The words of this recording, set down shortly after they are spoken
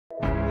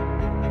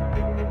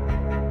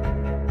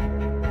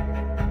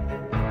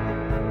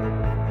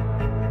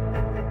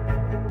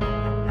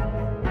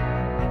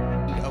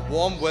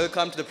warm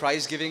welcome to the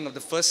prize giving of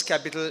the First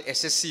Capital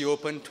SSC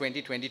Open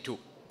 2022.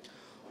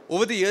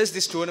 Over the years,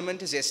 this tournament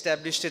has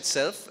established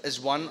itself as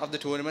one of the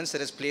tournaments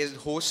that has played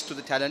host to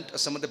the talent of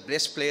some of the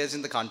best players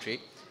in the country,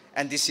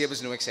 and this year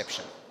was no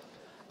exception.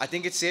 I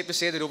think it's safe to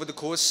say that over the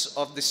course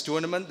of this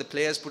tournament, the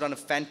players put on a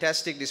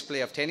fantastic display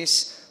of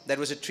tennis that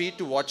was a treat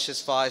to watch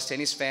as far as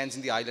tennis fans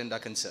in the island are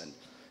concerned.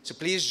 So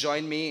please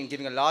join me in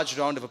giving a large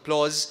round of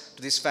applause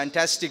to this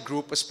fantastic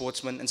group of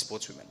sportsmen and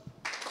sportswomen.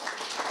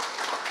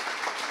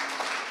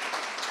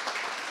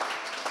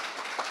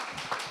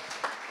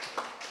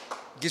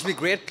 It gives me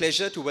great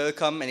pleasure to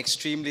welcome an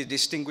extremely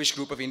distinguished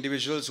group of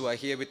individuals who are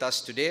here with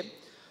us today.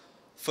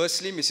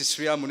 Firstly, Mrs.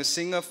 Shreya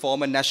Munasinghe,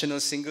 former national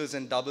singles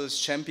and doubles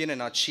champion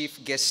and our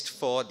chief guest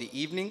for the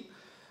evening.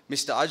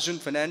 Mr. Arjun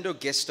Fernando,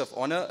 guest of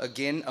honor,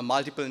 again a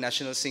multiple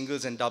national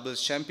singles and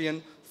doubles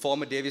champion,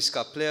 former Davis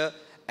Cup player,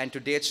 and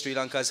to date Sri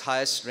Lanka's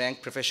highest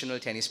ranked professional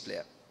tennis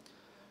player.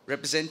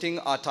 Representing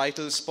our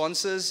title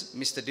sponsors,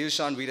 Mr.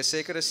 Dilshan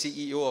Veerasekara,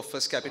 CEO of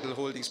First Capital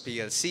Holdings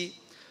PLC,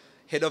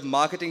 Head of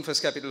Marketing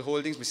First Capital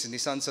Holdings, Mrs.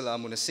 Nisansala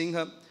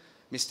Munasinghe,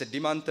 Mr.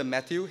 Dimantha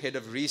Matthew, Head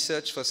of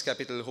Research First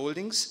Capital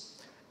Holdings.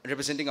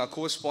 Representing our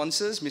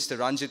co-sponsors, Mr.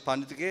 Ranjit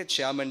Panditge,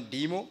 Chairman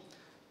DEMO,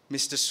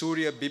 Mr.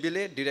 Surya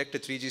Bibile, Director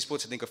 3G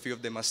Sports, I think a few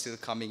of them are still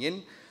coming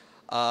in.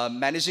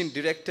 Managing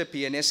Director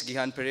PNS,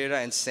 Gihan Pereira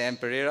and Sam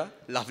Pereira,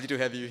 lovely to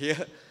have you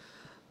here.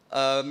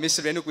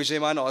 Mr. Renuk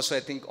Vijayman, also I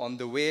think on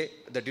the way,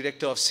 the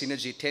Director of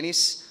Synergy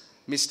Tennis.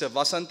 Mr.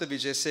 Vasantha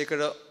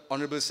Vijayasekara,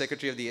 Honorable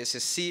Secretary of the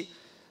SSC.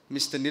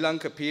 Mr.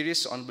 Nilanka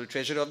Piris, Honorable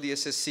Treasurer of the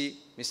SSC,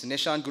 Mr.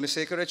 Neshan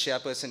Gunasekara,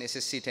 Chairperson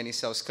SSC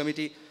Tennis House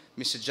Committee,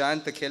 Mr.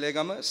 Jayantha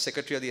Kelegama,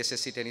 Secretary of the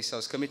SSC Tennis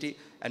House Committee,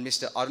 and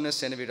Mr. Aruna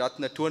Senavi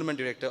Ratna, Tournament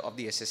Director of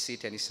the SSC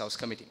Tennis House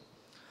Committee.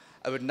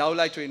 I would now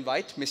like to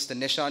invite Mr.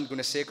 Neshan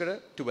Gunasekara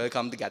to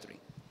welcome the gathering.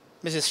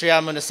 Mrs.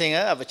 Shreya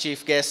Munasinghe, our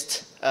chief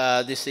guest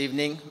this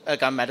evening.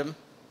 Welcome, madam.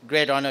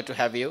 Great honor to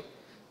have you.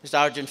 Mr.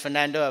 Arjun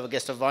Fernando, our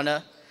guest of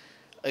honor.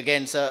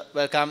 Again, sir,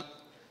 welcome.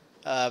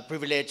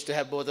 Privileged to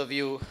have both of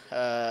you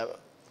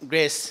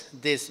grace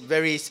this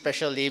very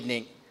special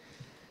evening.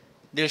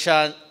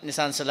 Dilshan,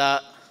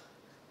 Nisansala,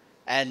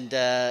 and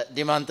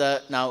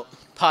Dimantha, now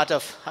part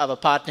of our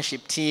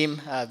partnership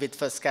team with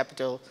First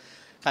Capital,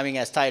 coming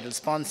as title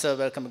sponsor.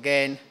 Welcome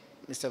again.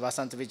 Mr.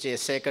 Vasantha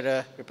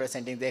Vijayasekara,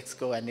 representing the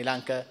EXCO, and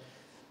Nilanka.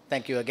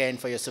 Thank you again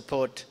for your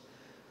support.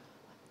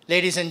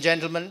 Ladies and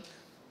gentlemen,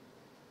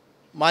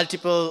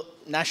 multiple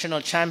national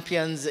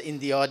champions in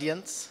the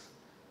audience.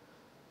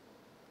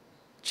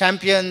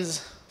 Champions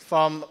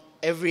from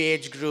every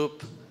age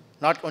group,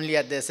 not only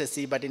at the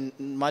SSC, but in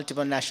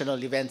multiple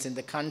national events in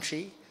the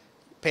country.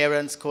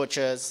 Parents,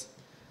 coaches,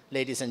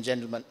 ladies and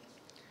gentlemen.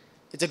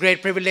 It's a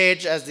great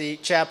privilege as the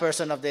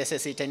chairperson of the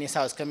SSC Tennis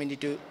House Committee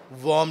to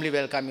warmly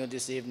welcome you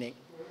this evening.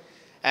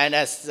 And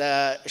as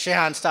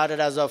Shehan started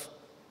us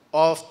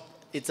off,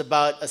 it's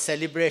about a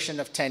celebration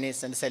of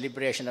tennis and a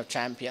celebration of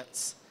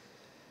champions.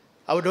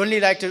 I would only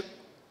like to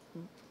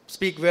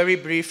speak very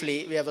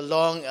briefly. We have a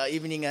long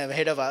evening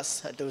ahead of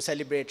us to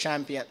celebrate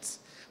champions.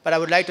 But I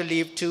would like to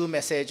leave two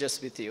messages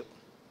with you.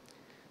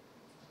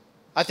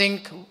 I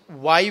think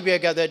why we are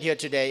gathered here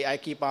today, I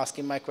keep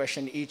asking my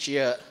question each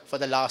year for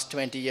the last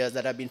 20 years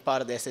that I've been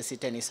part of the SSC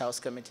Tennis House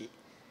Committee.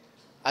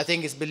 I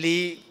think it's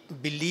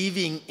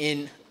believing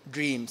in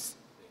dreams.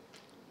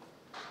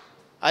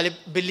 I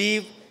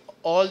believe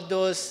all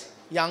those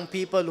young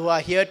people who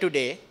are here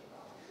today,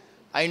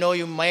 I know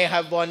you may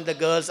have won the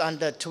girls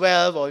under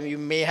 12 or you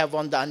may have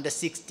won the under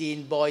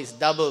 16 boys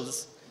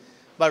doubles,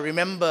 but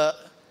remember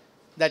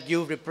that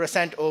you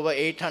represent over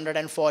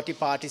 840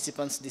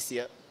 participants this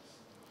year.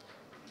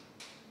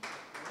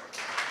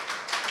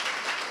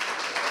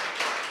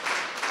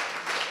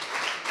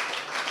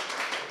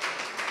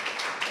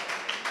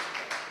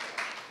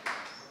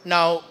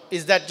 Now,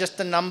 is that just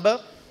a number?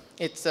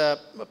 It's a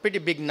pretty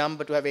big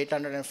number to have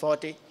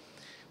 840.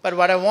 But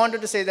what I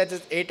wanted to say that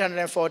is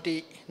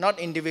 840, not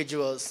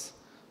individuals,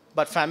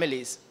 but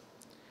families.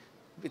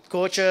 With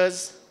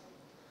coaches,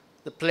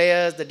 the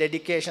players, the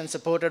dedication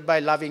supported by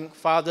loving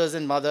fathers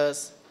and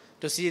mothers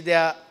to see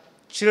their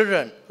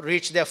children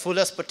reach their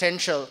fullest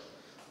potential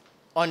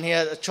on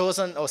here, a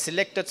chosen or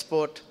selected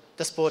sport,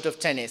 the sport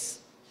of tennis.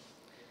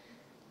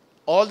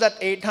 All that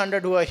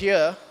 800 who are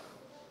here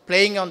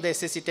playing on the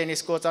SSC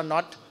tennis courts are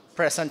not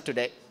present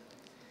today.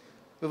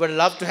 We would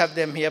love to have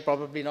them here,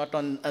 probably not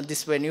on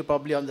this venue,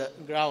 probably on the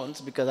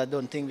grounds, because I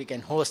don't think we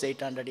can host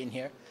 800 in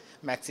here.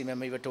 Maximum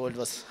we were told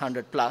was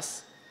 100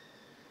 plus.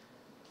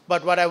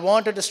 But what I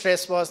wanted to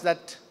stress was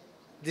that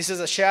this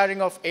is a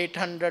sharing of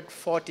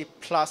 840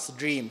 plus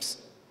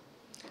dreams.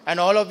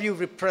 And all of you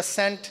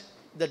represent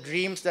the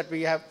dreams that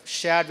we have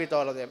shared with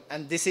all of them.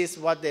 And this is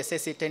what the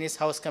SSC Tennis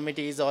House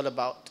Committee is all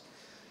about.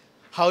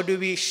 How do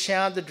we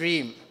share the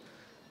dream?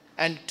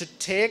 And to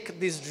take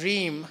this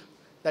dream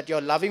that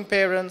your loving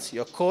parents,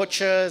 your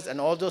coaches,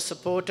 and all those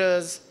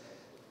supporters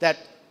that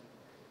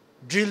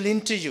drill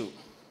into you.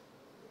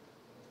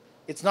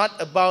 It's not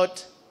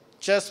about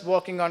just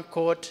walking on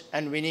court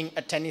and winning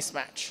a tennis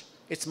match.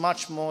 It's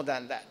much more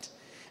than that.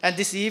 And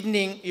this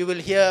evening, you will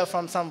hear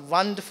from some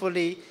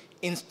wonderfully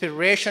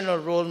inspirational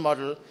role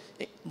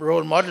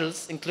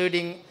models,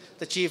 including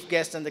the chief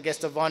guest and the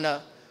guest of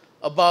honor,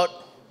 about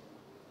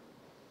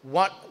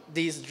what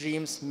these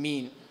dreams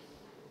mean.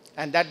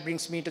 And that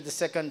brings me to the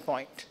second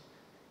point,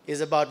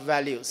 is about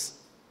values.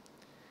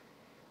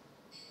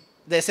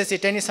 The SSC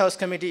Tennis House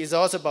Committee is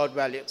also about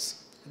values.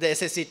 The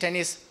SSC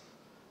Tennis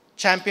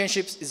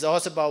Championships is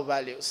also about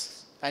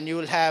values. And you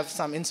will have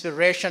some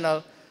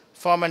inspirational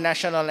former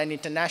national and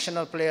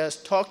international players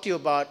talk to you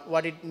about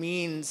what it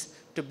means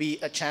to be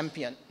a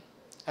champion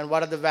and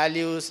what are the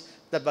values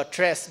that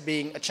buttress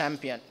being a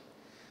champion.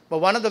 But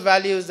one of the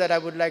values that I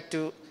would like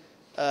to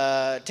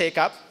take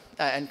up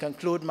and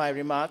conclude my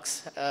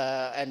remarks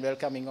and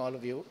welcoming all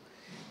of you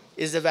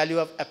is the value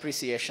of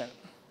appreciation.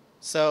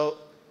 So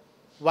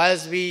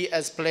whilst we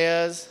as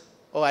players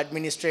or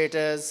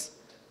administrators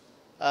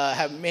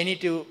have many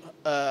to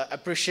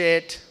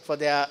appreciate for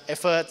their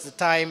efforts, the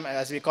time,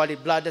 as we call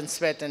it, blood and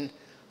sweat, and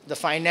the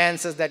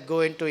finances that go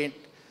into it.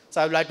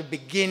 So I would like to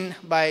begin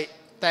by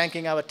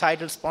thanking our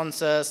title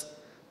sponsors,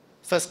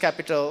 First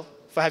Capital,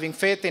 for having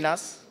faith in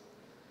us,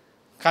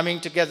 coming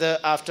together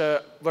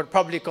after what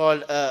probably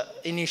called an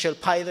initial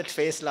pilot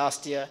phase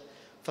last year,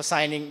 for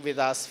signing with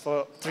us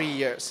for 3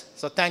 years.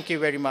 So thank you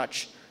very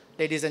much.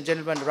 Ladies and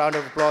gentlemen, a round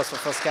of applause for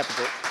First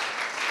Capital.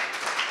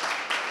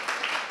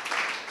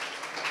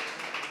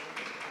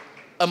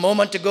 A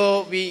moment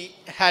ago, we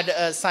had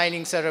a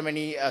signing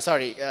ceremony,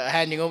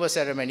 handing over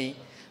ceremony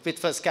with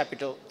First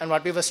Capital. And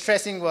what we were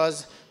stressing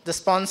was the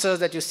sponsors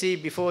that you see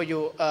before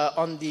you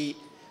on the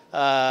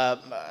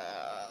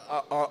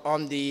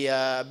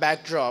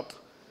backdrop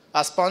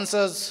are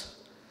sponsors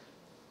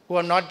who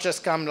have not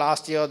just come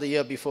last year or the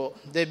year before.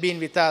 They've been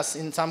with us,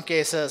 in some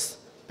cases,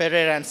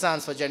 Papare and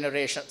Sons, for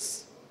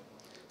generations.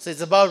 So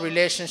it's about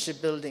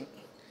relationship building.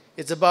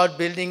 It's about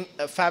building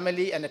a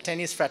family and a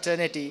tennis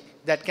fraternity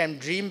that can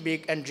dream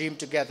big and dream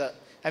together.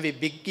 And we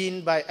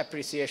begin by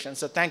appreciation.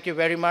 So thank you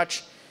very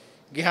much,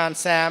 Gihan,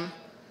 Sam,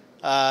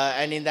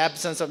 and in the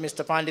absence of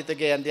Mr.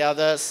 Panditage and the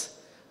others,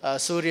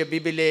 Surya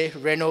Bibile,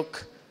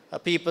 Renuk,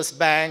 People's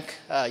Bank,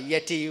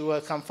 Yeti, who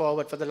have come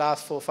forward for the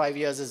last 4 or 5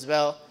 years as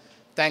well.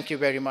 Thank you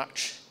very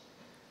much.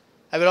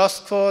 I will,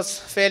 of course,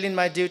 fail in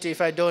my duty if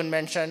I don't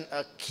mention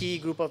a key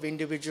group of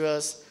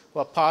individuals who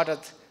are part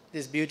of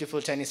this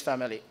beautiful tennis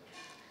family.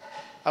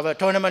 Our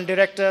tournament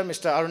director,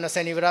 Mr. Aruna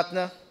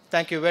Senivaratna.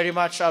 Thank you very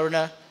much,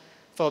 Aruna,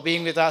 for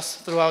being with us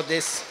throughout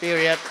this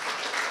period.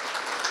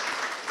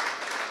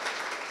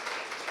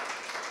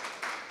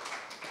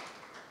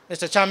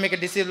 Mr. Chammika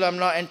De Silva, I'm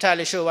not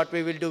entirely sure what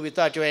we will do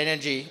without your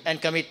energy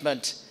and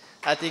commitment.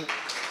 I think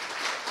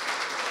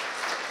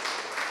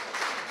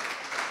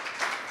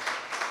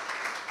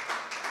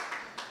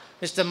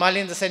Mr.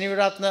 Malinda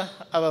Senivaratna,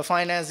 our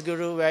finance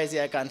guru, where is he?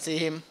 I can't see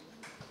him.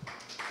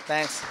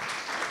 Thanks.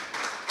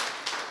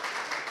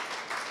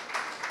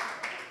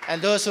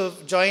 And those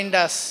who've joined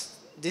us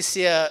this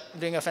year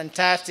doing a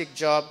fantastic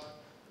job,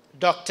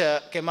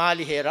 Dr.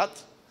 Kemali Herat,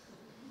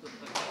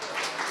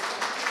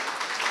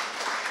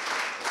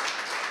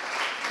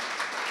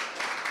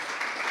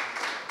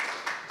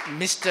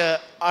 Mr.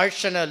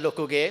 Archana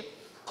Lokuge,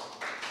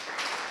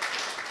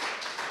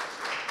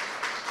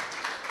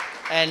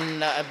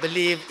 and I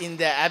believe in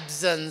their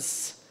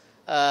absence,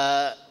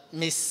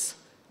 Miss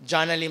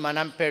Janali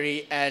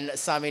Manamperi and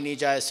Samini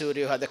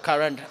Jayasuri, who are the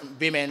current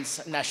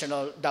women's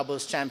national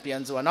doubles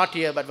champions, who are not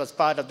here but was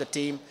part of the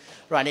team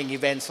running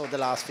events for the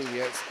last few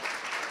years.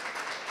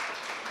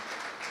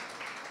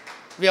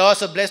 We are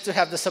also blessed to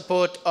have the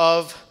support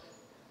of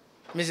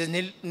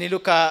Mrs.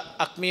 Niluka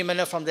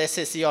Akmimana from the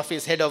SSC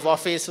office, head of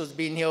office, who's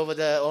been here over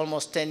the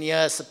almost 10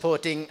 years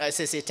supporting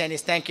SSC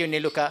tennis. Thank you,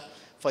 Niluka,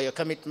 for your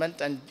commitment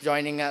and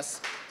joining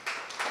us.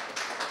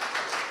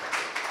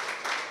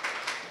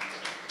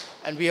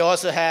 And we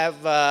also have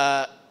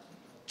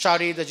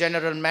Chari, the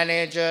general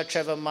manager,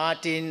 Trevor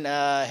Martin,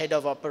 head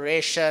of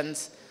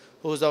operations,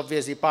 who's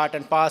obviously part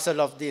and parcel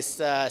of this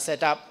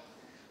setup.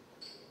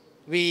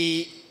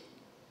 We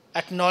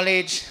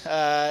acknowledge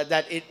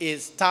that it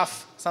is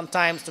tough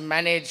sometimes to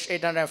manage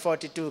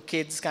 842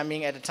 kids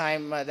coming at a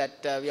time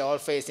that we are all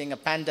facing a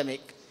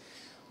pandemic.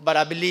 But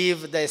I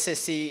believe the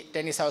SSC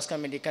Tennis House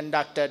Committee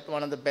conducted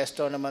one of the best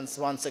tournaments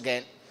once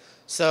again.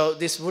 So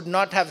this would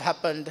not have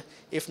happened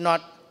if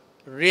not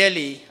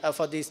really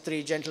for these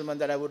 3 gentlemen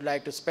that I would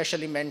like to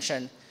specially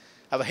mention.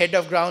 Our head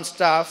of ground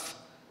staff,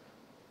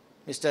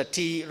 Mr.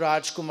 T.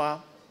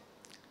 Rajkumar,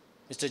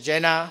 Mr.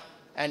 Jena,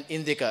 and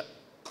Indika.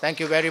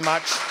 Thank you very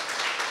much.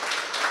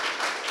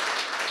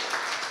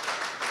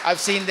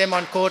 I've seen them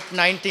on court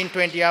 19,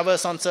 20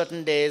 hours on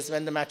certain days.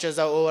 When the matches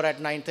are over at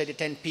 9:30,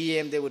 10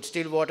 p.m., they would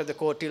still water the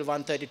court till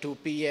 1:32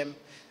 p.m.,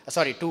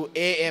 2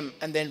 a.m.,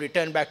 and then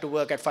return back to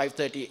work at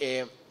 5:30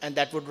 a.m., and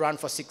that would run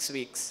for 6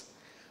 weeks.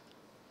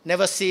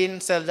 Never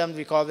seen, seldom,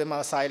 we call them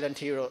our silent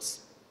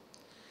heroes.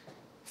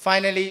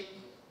 Finally,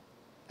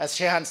 as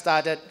Shehan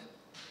started,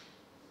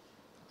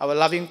 our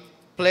loving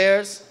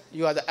players,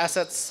 you are the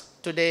assets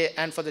today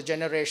and for the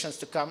generations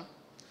to come.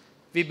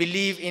 We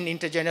believe in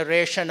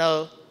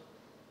intergenerational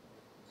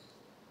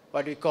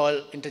what we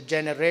call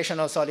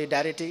intergenerational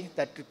solidarity,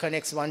 that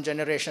connects one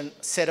generation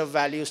set of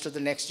values to the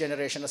next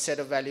generation a set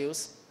of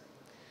values.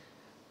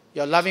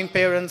 Your loving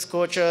parents,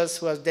 coaches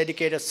who have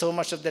dedicated so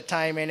much of their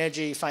time,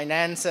 energy,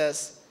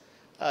 finances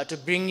to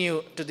bring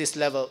you to this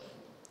level.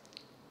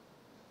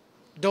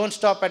 Don't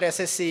stop at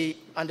SSC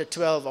under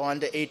 12 or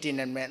under 18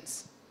 and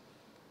men's.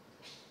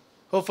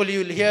 Hopefully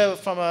you'll hear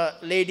from a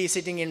lady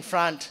sitting in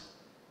front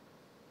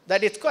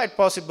that it's quite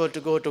possible to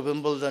go to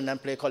Wimbledon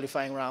and play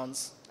qualifying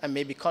rounds and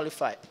maybe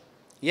qualify.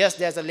 Yes,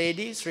 there's a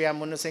lady, Sriya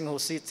Munasinghe, who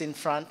sits in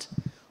front,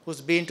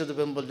 who's been to the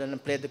Wimbledon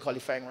and played the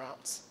qualifying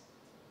rounds.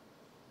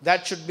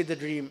 That should be the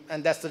dream,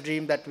 and that's the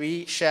dream that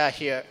we share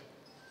here.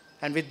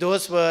 And with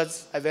those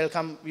words, I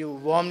welcome you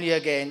warmly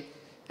again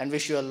and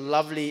wish you a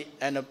lovely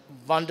and a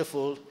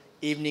wonderful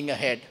evening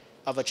ahead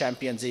of a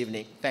Champions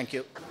Evening. Thank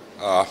you.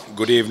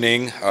 Good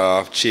evening,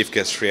 Chief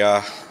Guest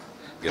Sriya,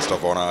 Guest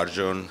of Honor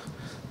Arjun,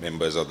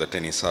 members of the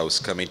Tennis House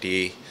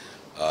Committee,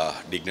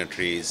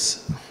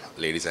 dignitaries,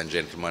 ladies and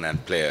gentlemen,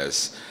 and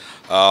players.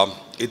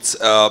 It's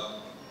a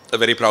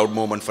very proud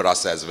moment for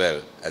us as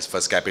well, as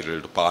First Capital,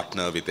 to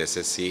partner with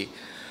SSC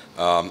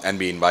and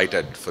be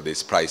invited for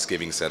this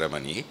prize-giving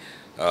ceremony.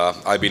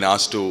 I've been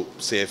asked to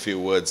say a few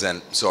words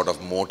and sort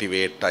of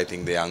motivate, I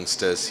think, the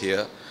youngsters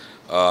here,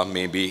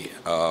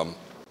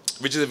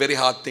 which is a very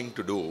hard thing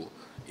to do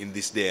in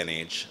this day and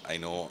age. I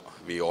know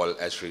we all,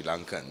 as Sri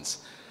Lankans,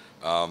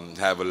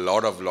 have a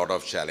lot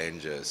of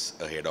challenges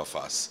ahead of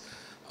us,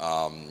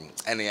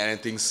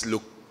 and things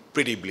look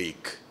pretty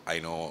bleak. I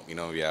know,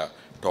 we are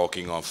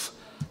talking of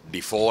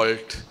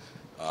default.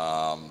 We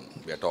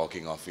are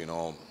talking of,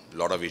 a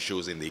lot of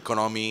issues in the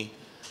economy.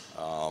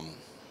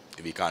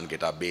 We can't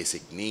get our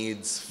basic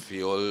needs,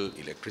 fuel,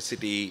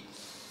 electricity.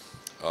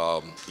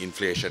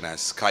 Inflation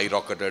has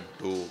skyrocketed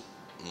to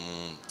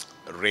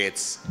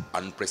rates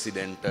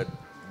unprecedented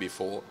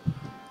before.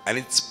 And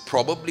it's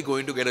probably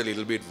going to get a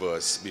little bit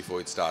worse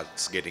before it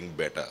starts getting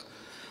better.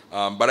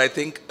 But I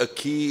think a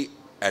key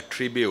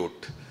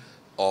attribute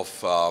of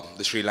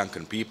the Sri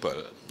Lankan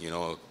people,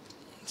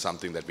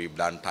 something that we've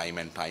done time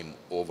and time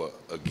over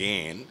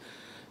again,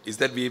 is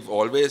that we've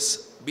always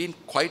been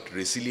quite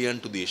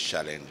resilient to these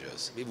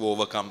challenges. We've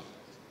overcome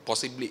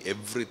possibly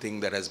everything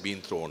that has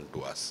been thrown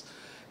to us.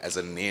 As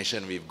a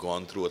nation, we've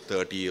gone through a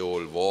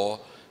 30-year-old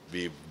war.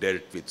 We've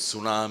dealt with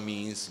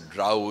tsunamis,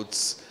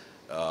 droughts,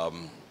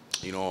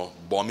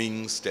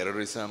 bombings,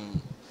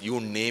 terrorism, you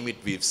name it,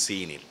 we've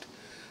seen it.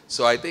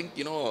 So I think,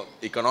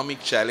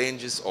 economic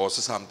challenge is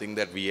also something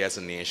that we as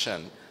a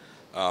nation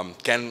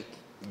can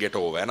get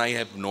over. And I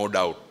have no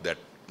doubt that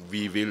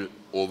we will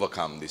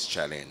overcome this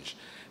challenge.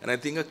 And I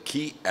think a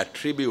key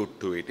attribute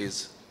to it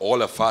is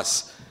all of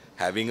us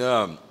having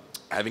a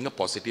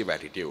positive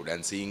attitude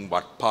and seeing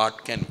what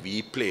part can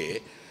we play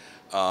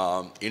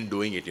in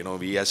doing it.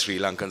 We as Sri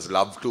Lankans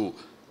love to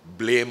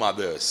blame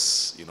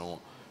others,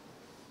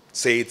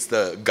 say it's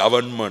the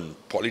government,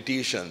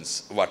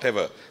 politicians,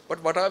 whatever.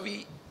 But what are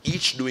we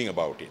each doing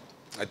about it?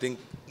 I think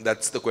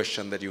that's the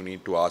question that you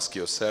need to ask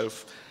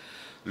yourself,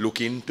 look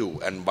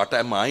into, and what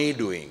am I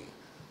doing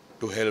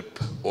to help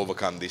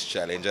overcome this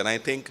challenge? And I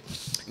think,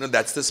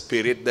 that's the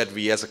spirit that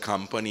we as a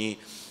company,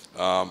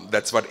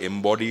 that's what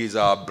embodies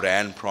our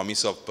brand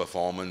promise of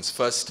performance.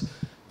 First,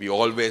 we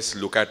always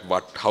look at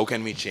how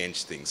can we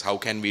change things? How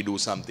can we do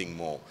something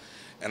more?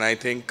 And I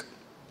think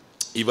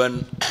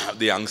even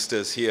the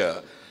youngsters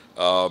here,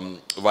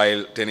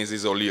 while tennis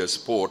is only a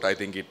sport, I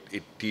think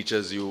it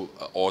teaches you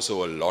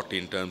also a lot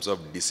in terms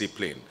of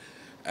discipline.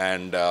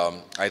 And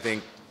I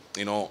think,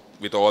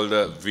 with all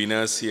the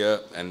winners here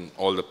and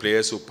all the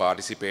players who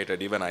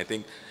participated, even I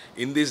think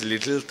in these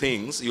little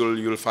things,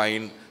 you'll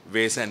find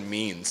ways and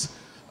means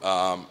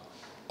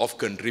of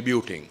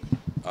contributing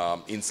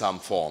in some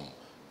form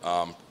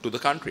to the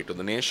country, to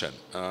the nation,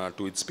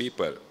 to its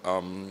people.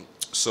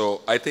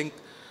 So I think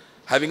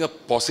having a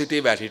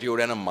positive attitude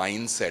and a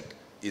mindset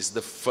is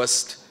the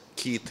first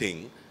key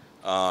thing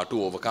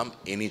to overcome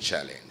any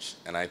challenge.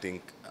 And I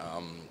think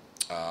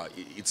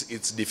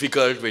it's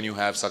difficult when you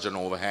have such an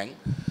overhang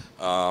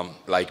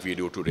like we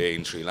do today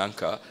in Sri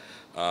Lanka,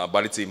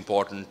 but it's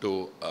important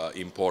to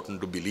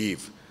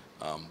believe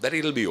that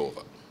it'll be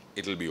over.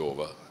 It'll be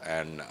over.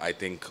 And I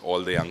think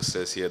all the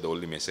youngsters here, the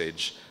only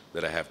message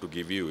that I have to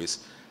give you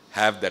is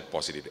have that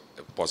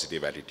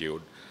positive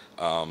attitude.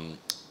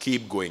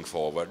 Keep going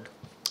forward.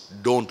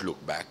 Don't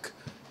look back.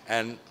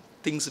 And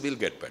things will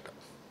get better.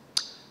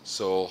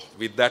 So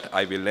with that,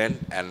 I will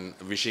end, and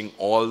wishing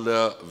all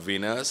the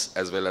winners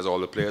as well as all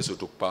the players who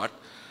took part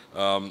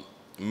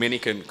many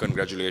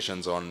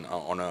congratulations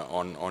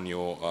on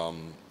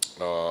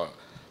your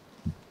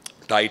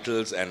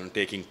titles and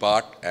taking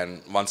part.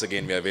 And once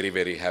again, we are very,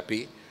 very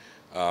happy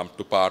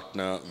to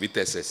partner with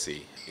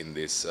SSC in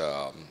this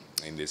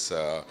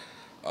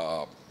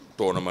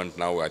tournament.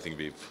 Now I think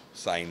we've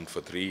signed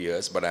for 3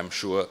 years, but I'm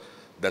sure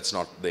that's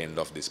not the end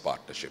of this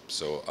partnership.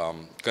 So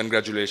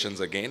congratulations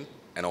again,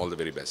 and all the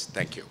very best.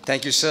 Thank you.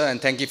 Thank you, sir,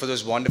 and thank you for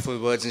those wonderful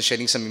words and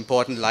shedding some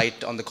important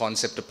light on the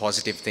concept of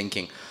positive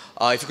thinking.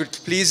 If you could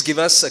please give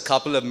us a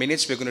couple of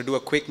minutes, we're going to do a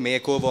quick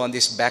makeover on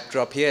this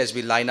backdrop here as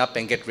we line up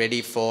and get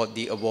ready for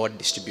the award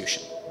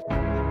distribution.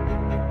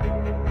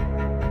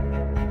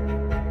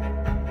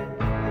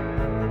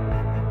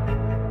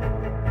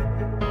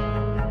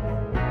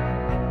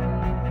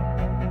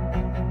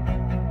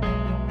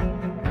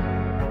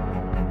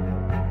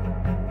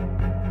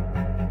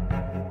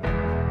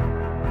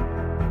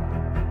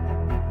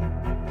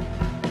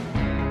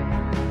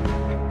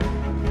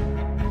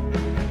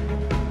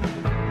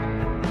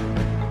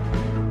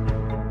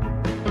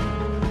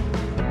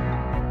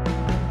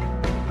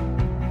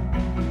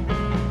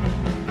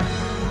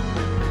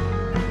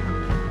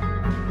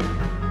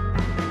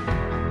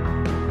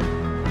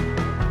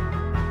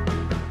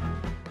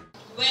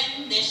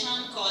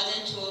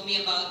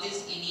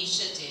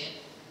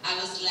 I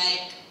was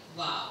like,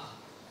 wow.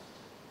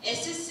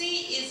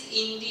 SSC is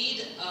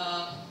indeed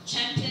a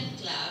champion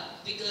club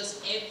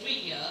because every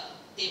year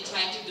they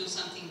try to do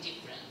something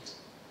different.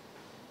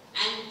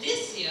 And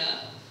this year,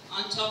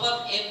 on top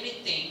of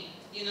everything,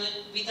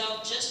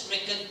 without just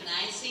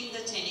recognizing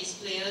the tennis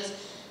players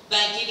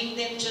by giving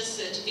them just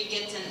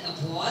certificates and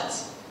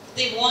awards,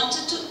 they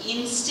wanted to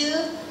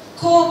instill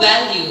core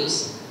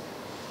values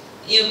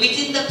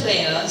within the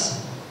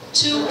players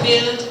to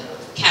build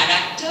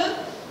character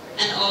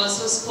and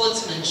also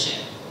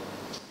sportsmanship.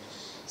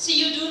 So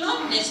you do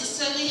not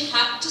necessarily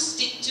have to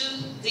stick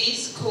to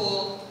these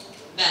core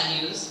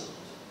values,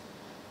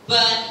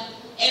 but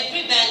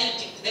every value,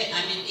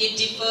 it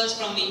differs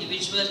from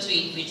individual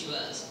to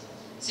individuals.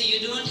 So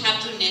you don't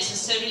have to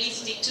necessarily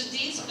stick to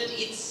these, but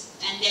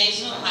and there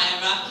is no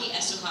hierarchy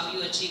as to how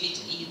you achieve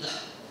it either.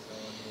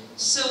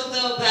 So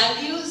the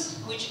values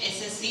which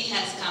SSC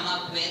has come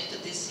up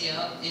with this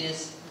year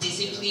is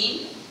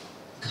discipline,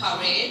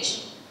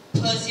 courage,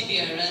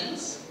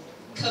 perseverance,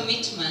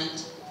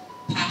 commitment,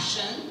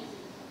 passion,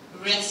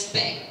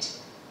 respect,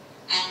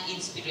 and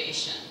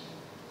inspiration.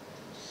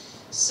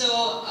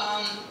 So,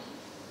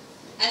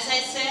 as I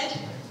said,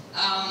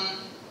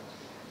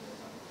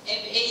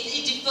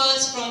 it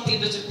differs from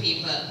people to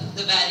people,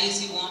 the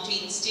values you want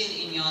to instill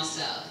in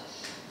yourself.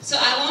 So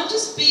I want to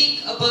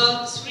speak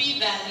about 3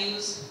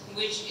 values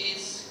which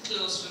is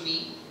close to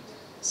me.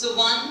 So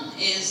one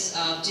is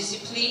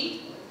discipline,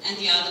 and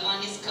the other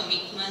one is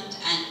commitment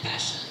and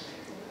passion.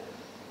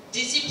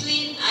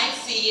 Discipline, I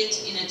see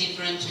it in a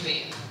different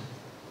way.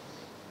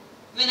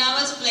 When I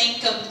was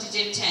playing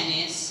competitive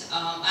tennis,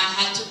 I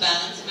had to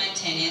balance my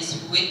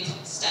tennis with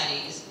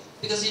studies,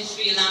 because in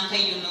Sri Lanka,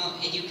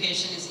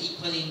 education is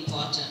equally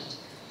important.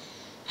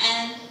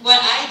 And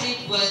what I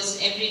did was,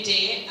 every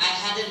day I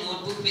had a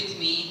notebook with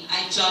me.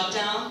 I jot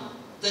down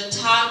the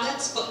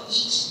targets for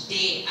each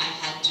day I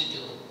had to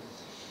do.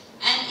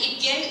 And it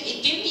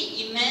gave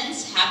me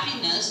immense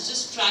happiness to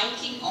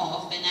striking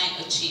off when I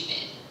achieved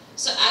it.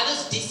 So I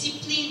was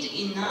disciplined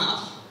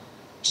enough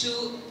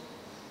to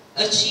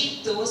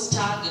achieve those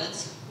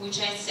targets which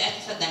I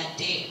set for that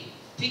day,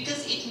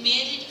 because it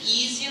made it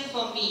easier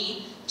for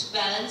me to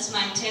balance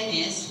my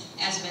tennis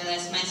as well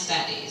as my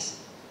studies.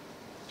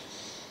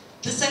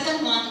 The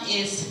second one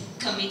is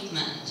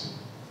commitment.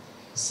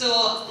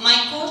 So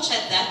my coach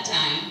at that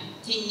time,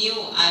 he knew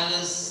I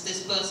was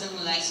this person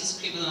who likes to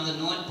scribble on the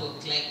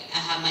notebook, like I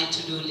have my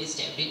to-do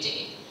list every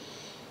day.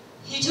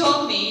 He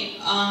told me,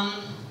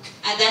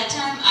 at that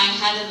time I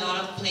had a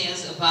lot of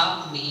players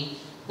above me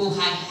who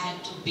I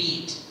had to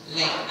beat.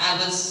 Like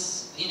I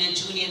was in a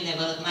junior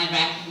level, my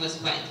ranking was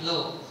quite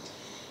low.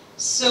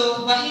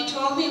 So what he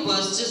told me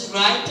was, just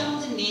write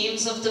down the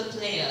names of the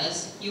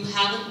players you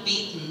haven't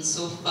beaten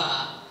so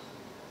far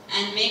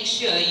and make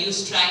sure you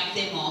strike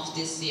them off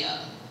this year.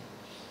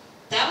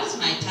 That was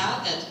my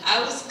target.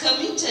 I was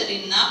committed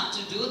enough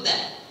to do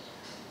that.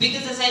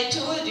 Because as I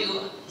told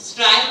you,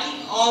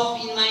 striking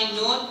off in my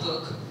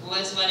notebook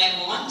was what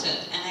I wanted,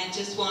 and I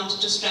just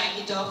wanted to strike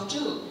it off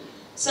too.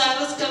 So I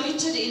was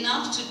committed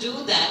enough to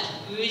do that,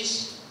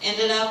 which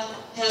ended up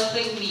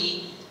helping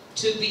me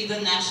to be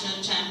the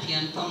national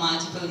champion for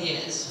multiple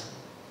years.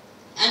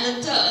 And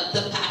the third,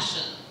 the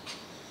passion.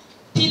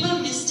 People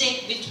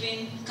mistake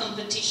between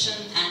competition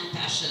and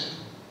passion.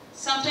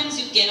 Sometimes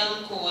you get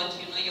on court,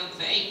 you're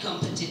very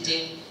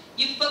competitive.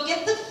 You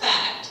forget the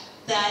fact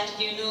that,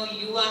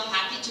 you are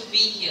happy to be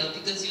here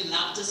because you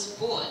love the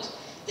sport,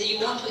 that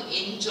you want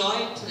to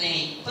enjoy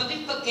playing. But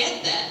we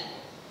forget that.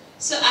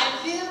 So I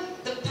feel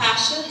the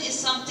passion is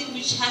something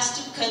which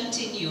has to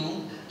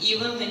continue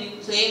even when you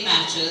play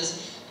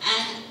matches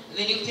and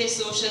when you play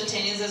social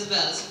tennis as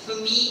well. So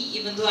for me,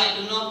 even though I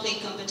do not play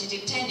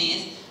competitive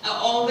tennis, I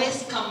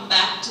always come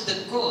back to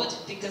the court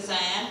because I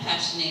am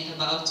passionate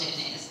about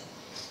tennis.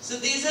 So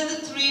these are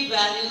the 3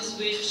 values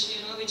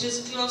which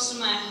is close to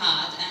my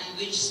heart and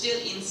which still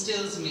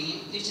instills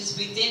me, which is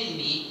within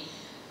me,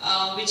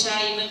 which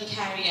I even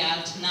carry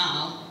out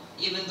now,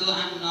 even though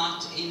I'm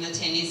not in the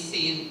tennis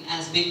scene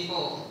as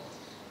before.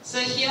 So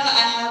here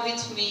I have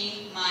with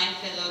me my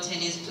fellow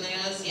tennis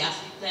players,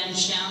 Yasith and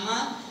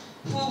Shyama,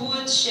 who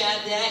would share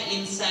their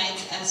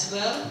insights as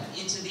well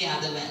into the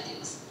other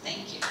values.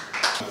 Thank you.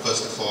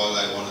 First of all,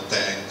 I want to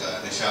thank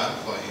Nishan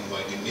for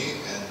inviting me,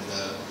 and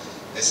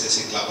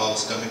SSC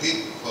Clubhouse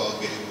Committee for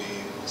getting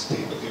me to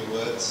speak a few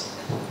words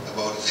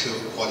about a few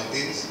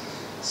qualities.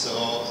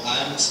 So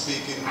I'm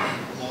speaking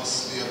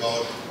mostly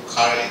about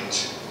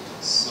courage.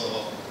 So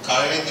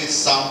courage is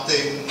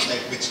something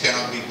like which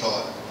cannot be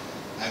taught.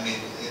 I mean,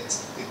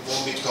 it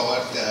won't be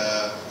taught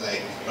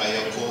like by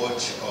your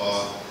coach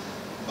or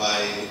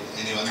by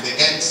anyone. They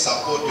can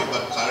support you,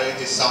 but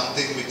courage is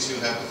something which you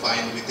have to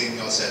find within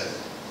yourself.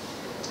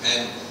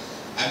 And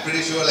I'm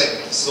pretty sure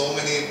like so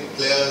many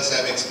players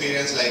have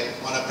experienced like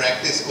on a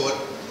practice court,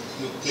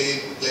 you play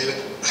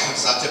with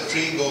such a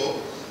free go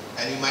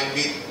and you might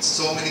beat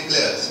so many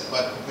players,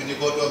 but when you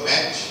go to a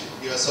match,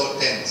 you are so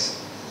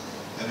tense.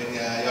 I mean,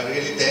 you're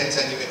really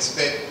tense and you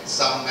expect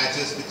some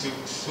matches which you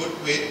should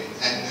win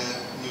and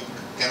you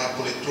cannot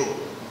pull it through.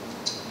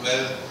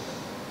 Well,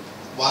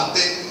 one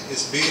thing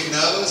is being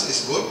nervous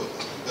is good,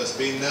 because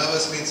being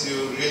nervous means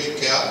you really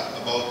care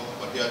about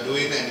what you are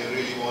doing and you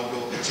really want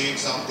to achieve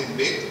something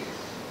big.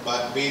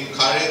 But being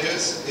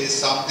courageous is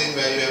something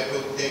where you have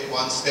to take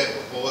one step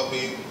over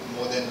being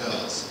more than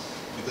nervous.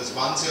 Because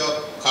once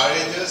you're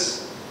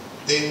courageous,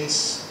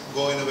 things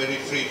go in a very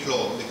free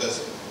flow.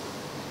 Because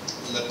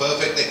the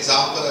perfect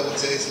example I would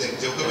say is like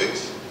Djokovic,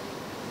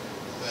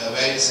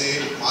 where you see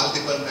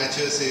multiple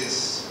matches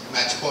is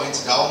match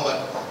points down,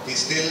 but he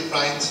still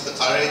finds the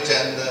courage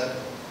and the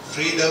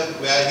freedom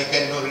where he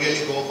can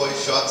really go for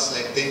his shots,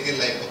 like thinking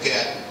like,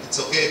 okay, it's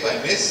okay if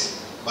I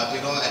miss, but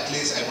at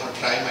least I want to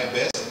try my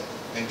best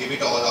and give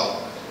it all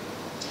out.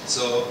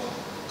 So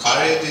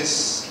courage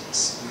is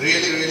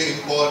really, really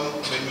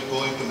important when we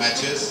go into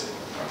matches,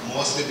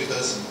 mostly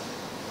because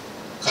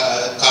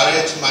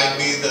courage might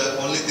be the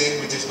only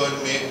thing which is going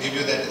to give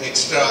you that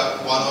extra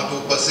 1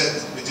 or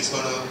 2% which is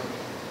going to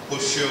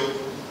push you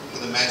to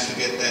the match to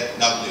get that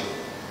W.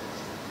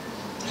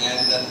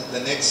 And then the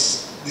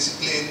next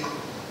discipline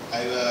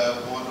I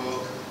want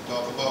to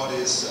talk about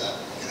is,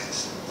 can I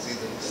see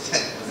the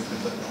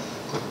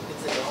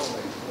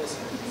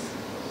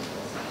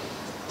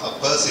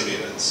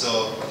perseverance.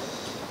 So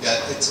yeah,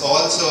 it's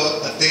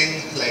also a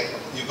thing like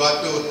you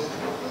got to,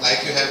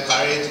 like you have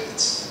courage,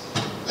 it's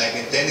like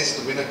in tennis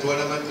to win a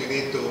tournament you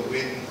need to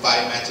win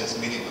 5 matches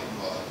minimum,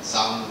 or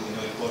some, you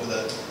go to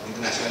the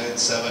international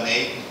it's 7,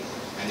 8,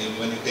 and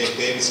when you take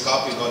Davis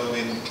Cup you got to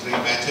win 3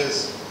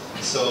 matches.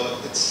 So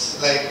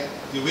it's like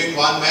you win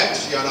 1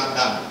 match, you're not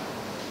done.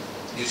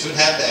 You should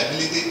have the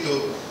ability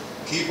to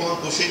keep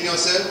on pushing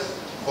yourself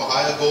for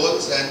higher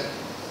goals and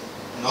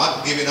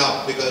not giving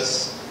up,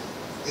 because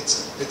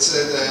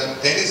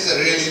tennis is a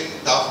really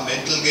tough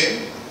mental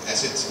game.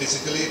 As it's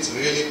physically, it's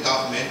really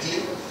tough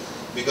mentally,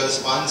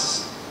 because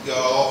once you're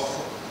off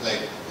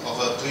like of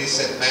a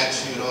 3-set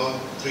match,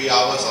 3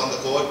 hours on the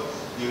court,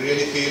 you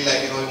really feel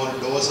like you want to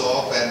doze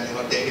off and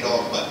take it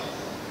off, but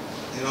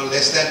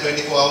less than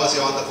 24 hours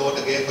you're on the court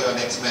again for your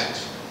next match.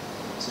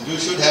 So you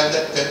should have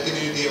that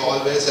continuity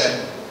always,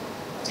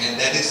 and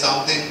that is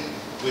something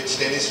which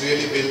tennis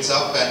really builds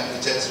up and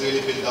which has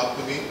really built up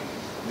to me,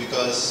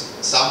 because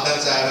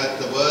sometimes I have had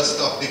the worst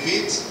of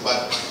defeats,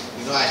 but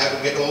I have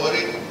to get over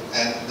it,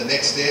 and the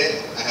next day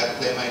I have to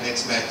play my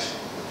next match.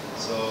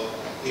 So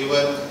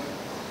even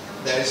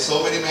there is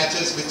so many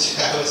matches which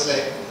I was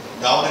like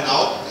down and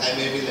out, I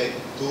may be like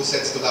 2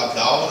 sets to love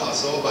down or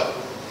so, but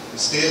you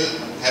still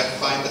have to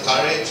find the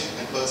courage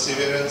and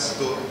perseverance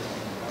to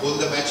pull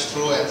the match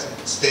through and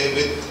stay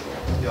with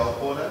your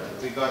opponent.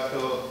 We got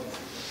to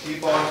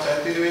keep on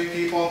continuing,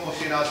 keep on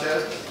pushing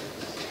ourselves,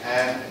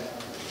 and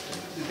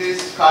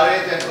this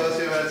courage and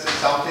perseverance is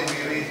something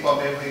we need from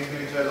every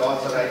individual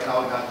also right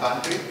now in our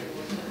country.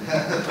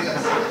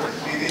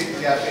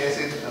 We are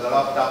facing a lot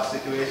of tough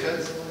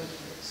situations,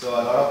 so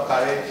a lot of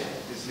courage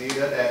is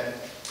needed, and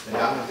the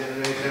younger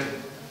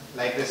generation,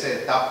 like they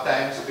say, tough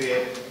times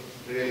create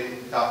really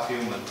tough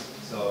humans.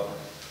 So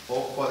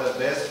hope for the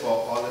best for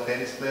all the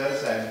tennis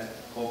players and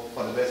hope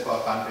for the best for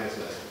our country as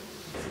well.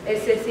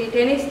 SSC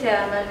Tennis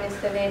Chairman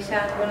Mr.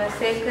 Neshan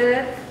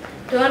Gunasekara,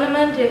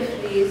 tournament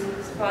referees,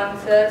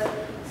 sponsors,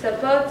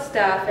 support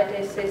staff at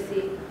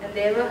SSC, and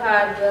they were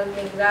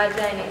hard-working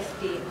Raja and his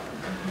team.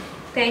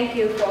 Thank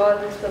you for all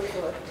the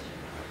support.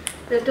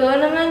 The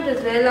tournament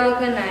is well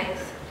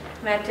organized.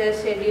 Matches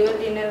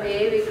scheduled in a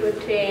way we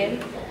could train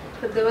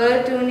for the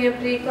World Junior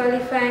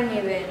pre-qualifying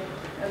event.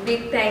 A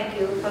big thank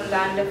you from the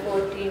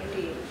under-14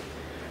 team.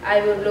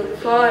 I would look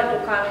forward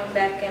to coming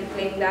back and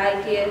playing the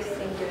ITS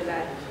in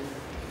July.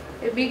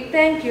 A big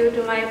thank you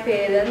to my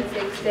parents,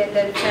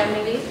 extended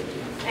family,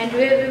 and to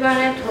everyone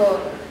at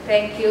home.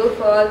 Thank you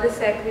for all the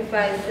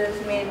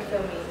sacrifices made for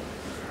me.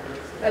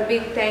 A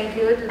big thank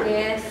you to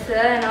Dinesh sir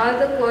and all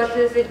the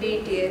coaches at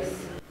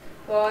DTS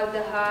for all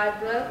the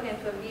hard work and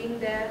for being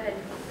there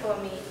for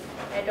me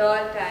at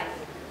all times.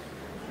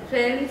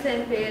 Friends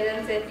and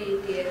parents at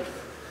DTS,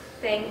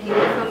 thank you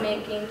for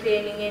making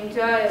training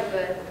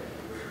enjoyable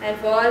and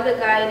for all the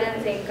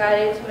guidance,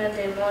 encouragement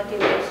and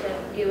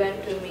motivation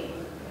given to me.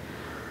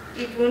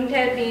 It wouldn't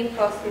have been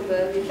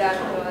possible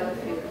without all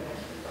of you.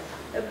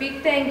 A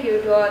big thank you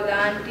to all the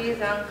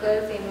aunties,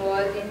 uncles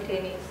involved in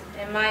tennis,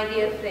 and my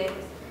dear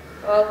friends,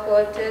 all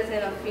coaches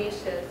and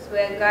officials who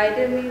have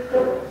guided me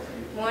through,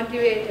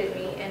 motivated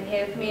me, and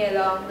helped me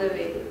along the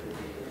way.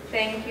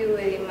 Thank you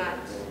very much.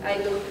 I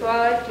look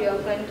forward to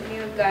your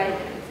continued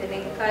guidance and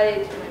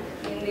encouragement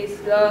in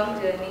this long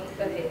journey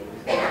ahead.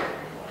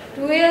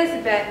 2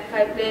 years back,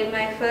 I played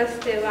my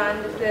first ever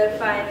under-12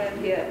 final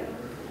here.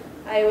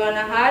 I won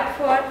a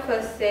hard-fought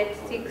first set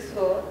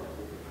 6-4.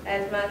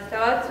 As my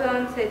thoughts were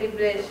on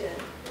celebration,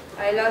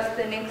 I lost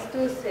the next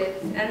 2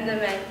 sets and the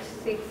match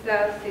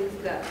 6-love,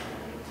 6-love.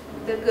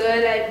 The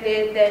girl I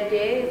played that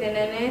day is an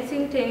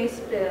amazing tennis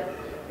player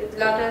with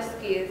lot of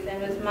skills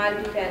and was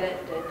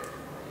multi-talented.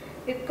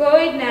 With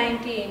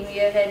COVID-19, we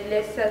have had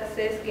less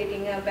success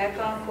getting her back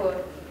on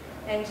court,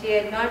 and she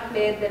had not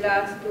played the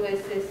last 2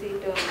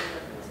 SSC tournaments.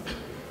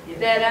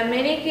 There are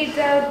many kids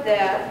out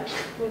there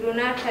who do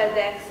not have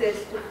the access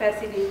to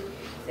facilities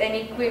and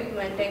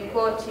equipment and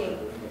coaching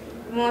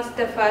most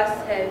of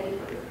us have it.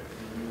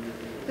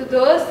 To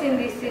those in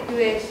this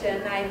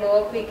situation, I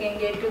hope we can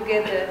get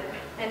together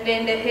and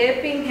lend a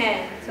helping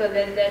hand so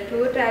that their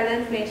true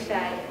talent may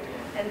shine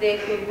and they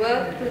could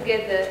work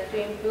together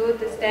to improve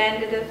the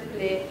standard of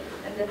play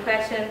and the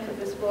passion for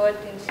the sport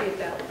in Sri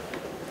Lanka,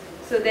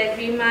 so that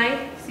we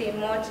might see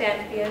more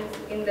champions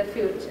in the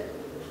future.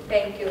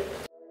 Thank you.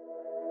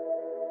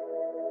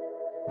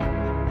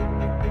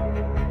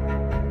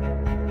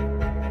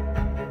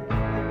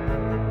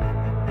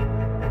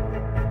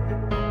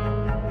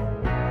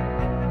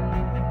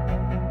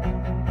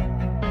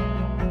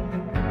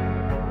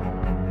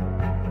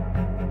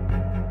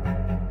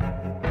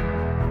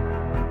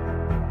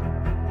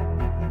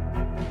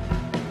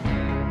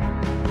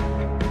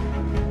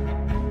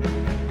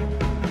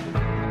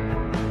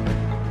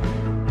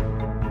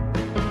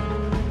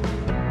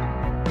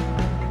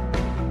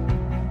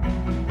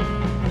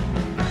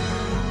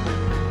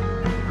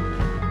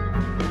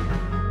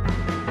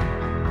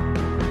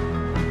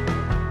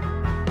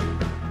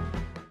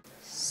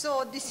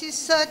 So this is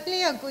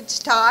certainly a good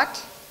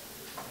start.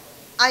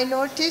 I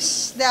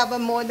noticed there were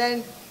more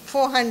than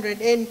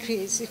 400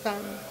 entries, if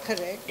I'm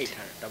correct.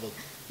 800, double.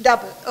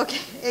 Double, okay,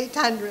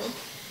 800.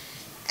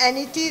 And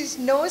it is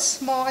no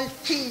small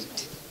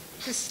feat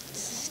to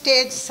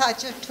stage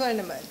such a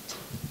tournament.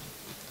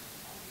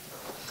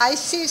 I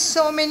see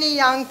so many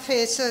young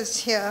faces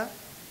here,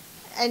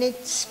 and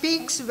it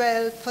speaks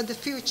well for the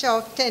future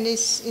of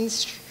tennis in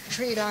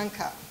Sri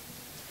Lanka.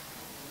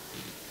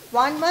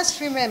 One must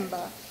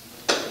remember,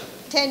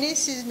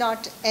 tennis is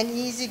not an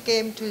easy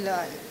game to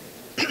learn.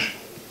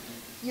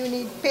 You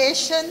need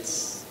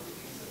patience,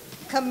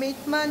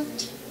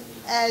 commitment,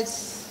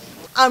 as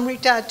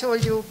Amrita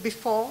told you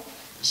before.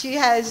 She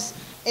has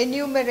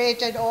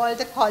enumerated all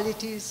the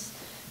qualities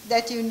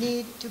that you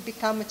need to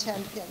become a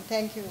champion.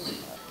 Thank you.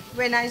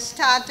 When I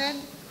started,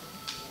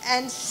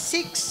 and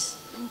 6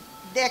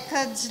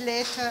 decades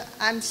later,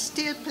 I'm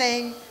still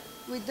playing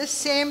with the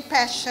same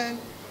passion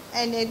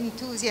and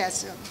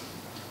enthusiasm.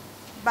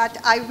 But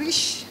I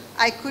wish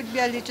I could be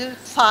a little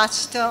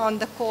faster on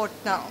the court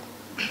now.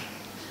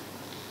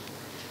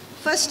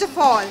 First of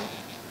all,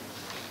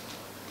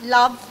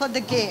 love for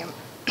the game.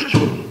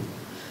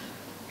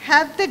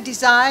 Have the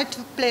desire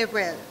to play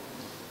well.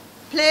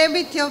 Play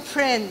with your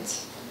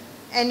friends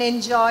and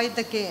enjoy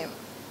the game.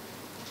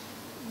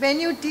 When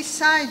you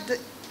decide that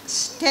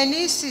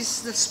tennis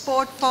is the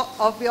sport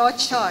of your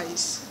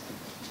choice,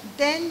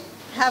 then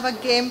have a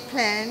game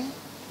plan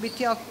with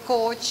your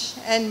coach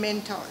and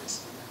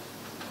mentors.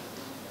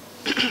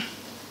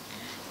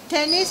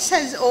 Tennis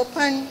has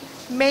opened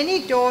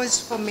many doors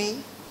for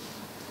me.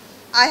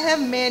 I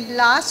have made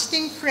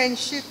lasting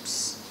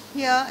friendships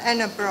here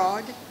and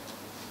abroad,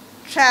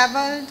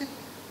 traveled,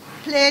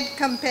 played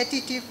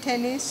competitive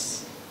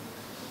tennis,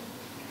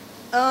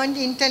 earned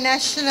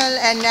international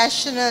and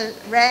national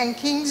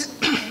rankings,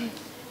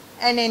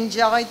 and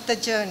enjoyed the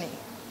journey.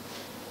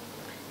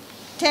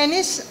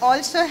 Tennis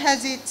also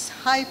has its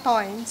high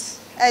points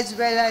as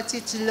well as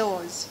its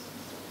lows,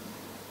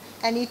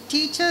 and it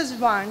teaches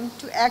one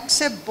to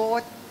accept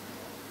both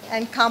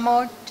and come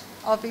out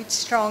of it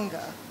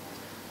stronger.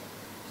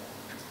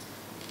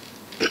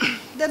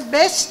 The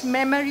best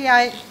memory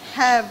I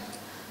have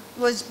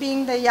was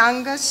being the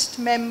youngest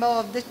member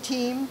of the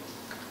team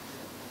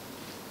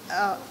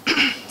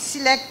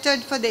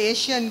selected for the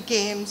Asian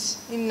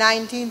Games in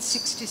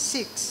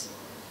 1966,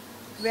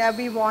 where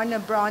we won a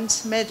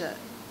bronze medal.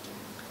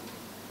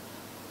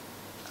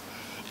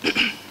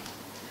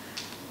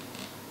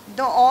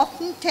 Though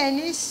often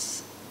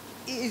tennis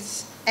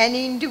is an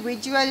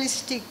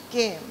individualistic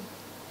game,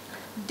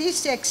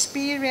 this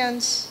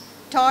experience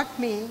taught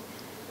me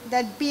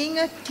that being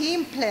a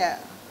team player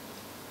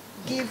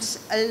gives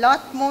a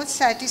lot more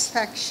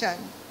satisfaction,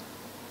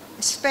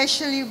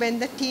 especially when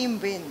the team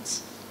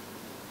wins.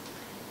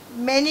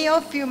 Many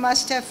of you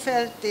must have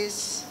felt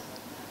this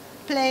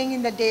playing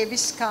in the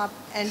Davis Cup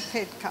and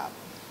Fed Cup.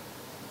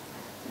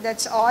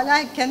 That's all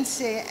I can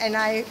say, and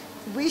I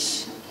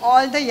wish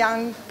all the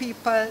young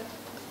people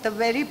the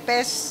very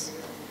best.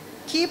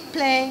 Keep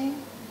playing,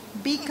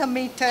 be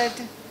committed,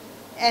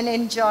 and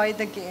enjoy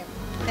the game.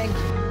 Thank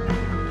you.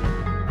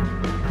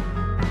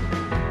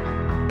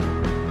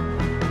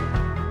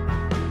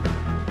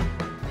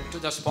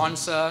 the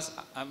sponsors,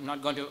 I'm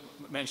not going to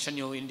mention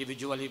you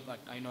individually, but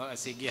I know I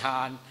see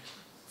Gihan,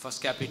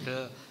 First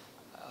Capital,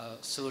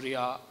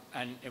 Surya,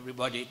 and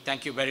everybody.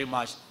 Thank you very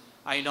much.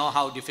 I know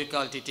how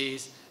difficult it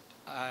is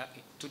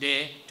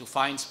today to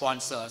find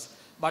sponsors.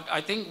 But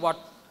I think what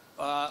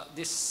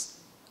this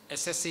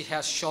SSC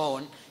has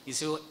shown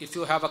is if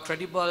you have a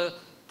credible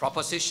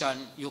proposition,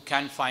 you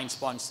can find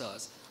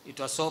sponsors. It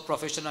was so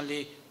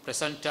professionally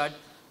presented,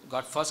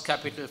 got First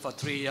Capital for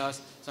 3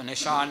 years. So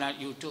Nishan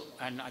and you too,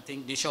 and I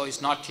think Disho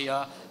is not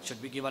here,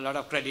 should be given a lot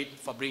of credit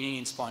for bringing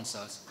in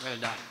sponsors. Well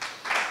done.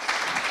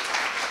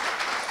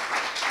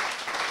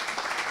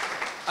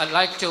 I'd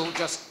like to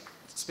just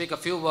speak a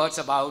few words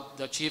about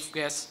the chief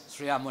guest,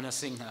 Sriya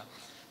Munasinghe.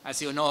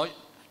 As you know,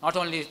 not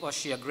only was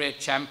she a great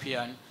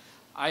champion,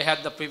 I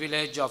had the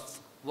privilege of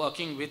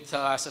working with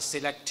her as a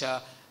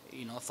selector,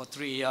 for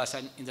 3 years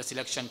and in the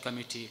selection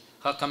committee.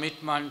 Her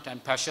commitment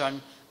and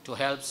passion to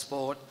help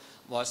sport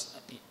was,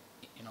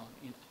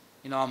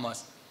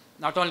 enormous.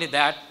 Not only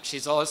that,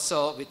 she's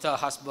also with her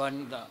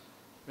husband,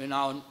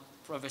 renowned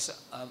Professor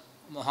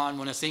Mohan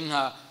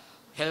Munasinghe,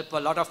 help a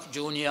lot of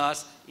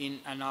juniors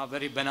and are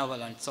very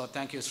benevolent. So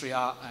thank you,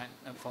 Sriya,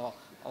 and for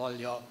all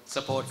your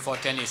support for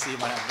tennis,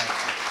 even at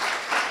that.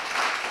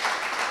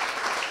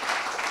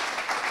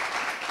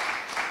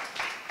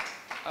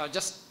 I'd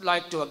just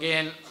like to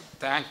again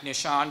thank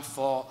Nishan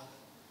for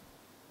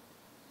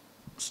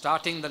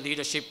starting the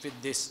leadership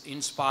with this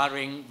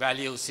inspiring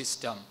value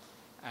system.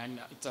 And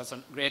it was a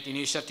great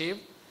initiative.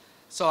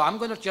 So I'm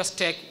going to just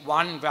take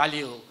one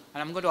value,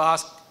 and I'm going to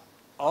ask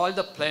all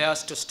the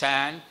players to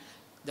stand.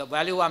 The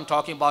value I'm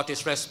talking about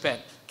is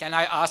respect. Can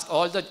I ask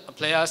all the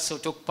players who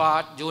took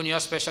part,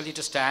 juniors especially,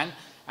 to stand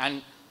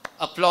and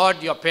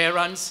applaud your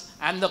parents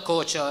and the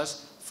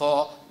coaches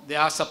for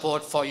their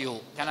support for you?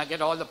 Can I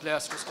get all the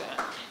players to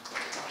stand?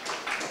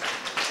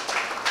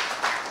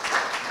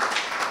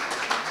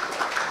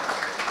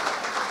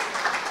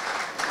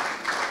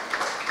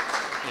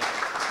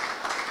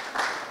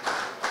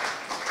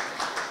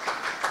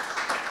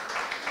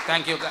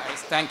 Thank you,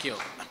 guys. Thank you.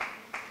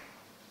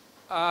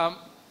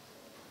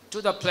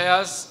 To the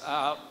players,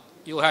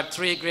 you had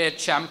 3 great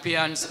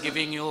champions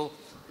giving you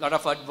a lot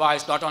of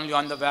advice, not only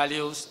on the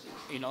values,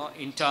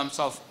 in terms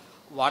of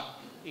what,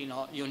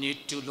 you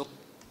need to look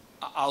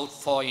out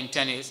for in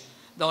tennis.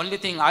 The only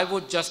thing I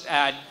would just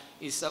add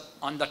is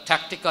on the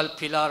tactical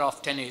pillar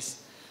of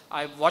tennis.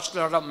 I've watched a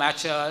lot of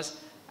matches,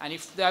 and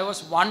if there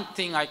was one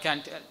thing I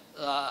can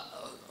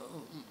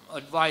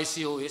advise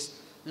you is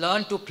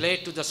learn to play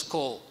to the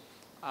score.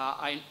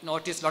 I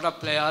noticed a lot of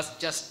players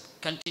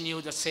just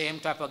continue the same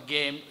type of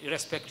game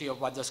irrespective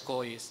of what the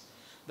score is.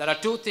 There are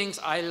 2 things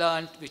I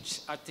learned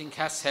which I think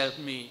has helped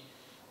me.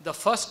 The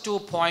first 2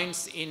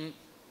 points in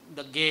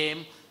the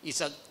game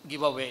is a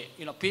giveaway.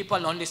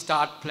 People only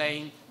start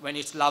playing when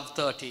it's love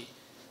 30.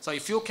 So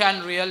if you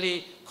can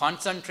really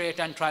concentrate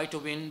and try to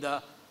win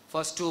the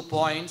first 2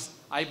 points,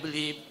 I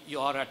believe you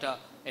are at an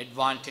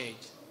advantage.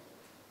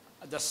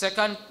 The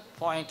second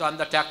point on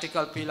the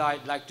tactical pillar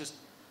I'd like to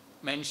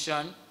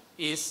mention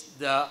is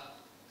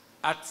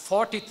at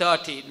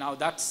 40-30, now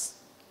that's,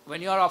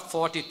 when you're up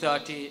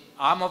 40-30,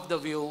 I'm of the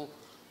view,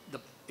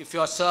 if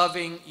you're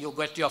serving, you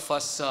get your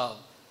first serve.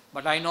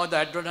 But I know the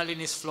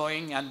adrenaline is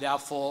flowing and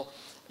therefore,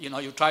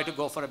 you try to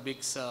go for a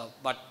big serve.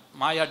 But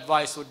my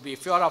advice would be,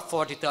 if you're up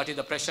 40-30,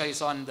 the pressure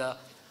is on the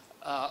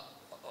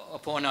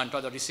opponent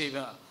or the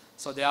receiver.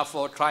 So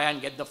therefore, try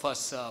and get the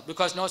first serve.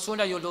 Because no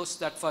sooner you lose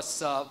that first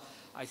serve,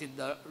 I think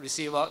the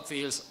receiver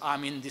feels,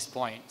 I'm in this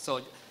point.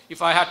 So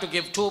if I had to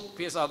give 2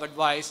 pieces of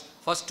advice,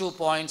 first 2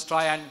 points,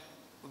 try and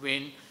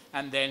win,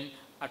 and then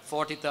at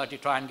 40-30,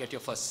 try and get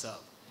your first serve.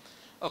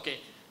 Okay,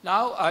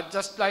 now I'd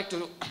just like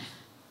to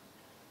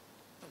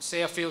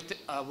say a few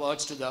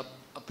words to the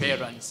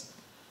parents.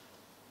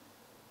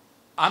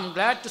 I'm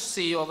glad to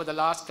see over the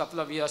last couple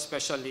of years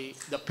especially,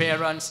 the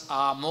parents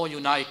are more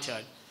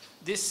united.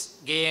 This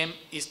game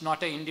is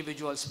not an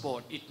individual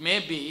sport. It may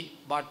be,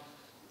 but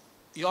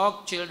your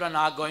children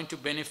are going to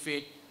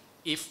benefit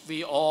if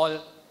we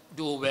all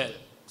do well.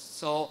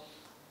 So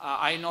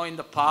I know in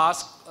the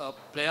past,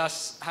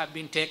 players have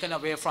been taken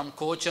away from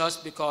coaches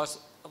because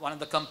one of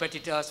the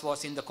competitors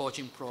was in the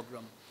coaching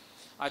program.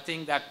 I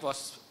think that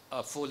was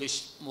a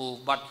foolish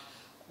move. But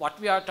what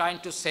we are trying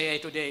to say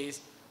today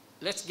is,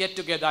 let's get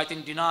together. I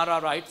think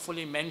Dinara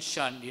rightfully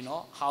mentioned,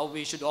 how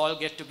we should all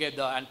get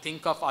together and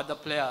think of other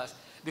players.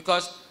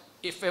 Because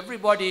if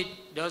everybody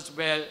does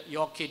well,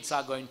 your kids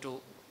are going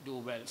to do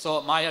well.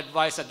 So my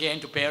advice again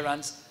to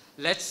parents,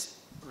 let's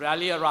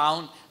rally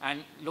around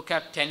and look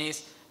at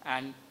tennis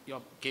and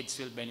your kids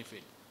will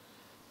benefit.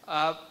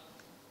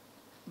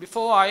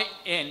 Before I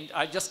end,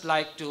 I'd just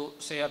like to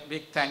say a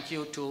big thank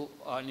you to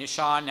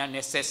Nishan and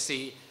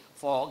SSC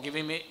for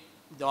giving me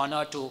the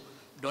honor to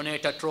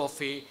donate a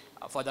trophy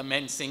for the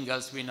men's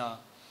singles winner.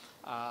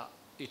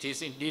 It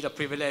is indeed a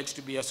privilege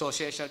to be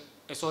associated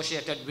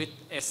with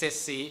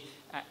SSC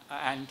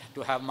and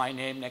to have my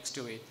name next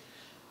to it.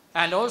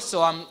 And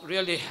also I'm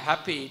really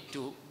happy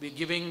to be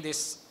giving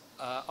this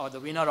or the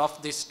winner of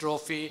this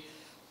trophy,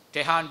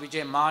 Tehan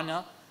Vijay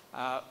Mana.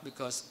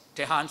 because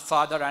Tehan's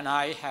father and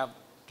I have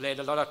played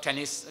a lot of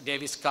tennis,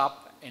 Davis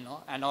Cup,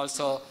 and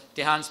also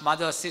Tehan's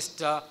mother's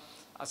sister,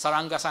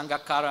 Saranga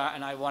Sangakkara,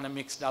 and I won a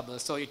mixed double.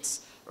 So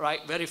it's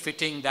very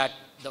fitting that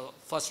the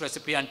first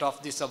recipient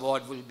of this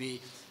award will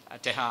be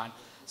Tehan.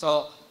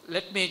 So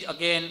let me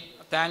again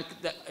thank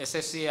the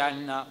SSC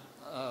and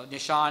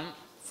Nishan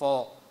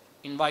for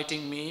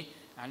inviting me,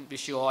 and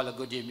wish you all a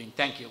good evening.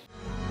 Thank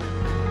you.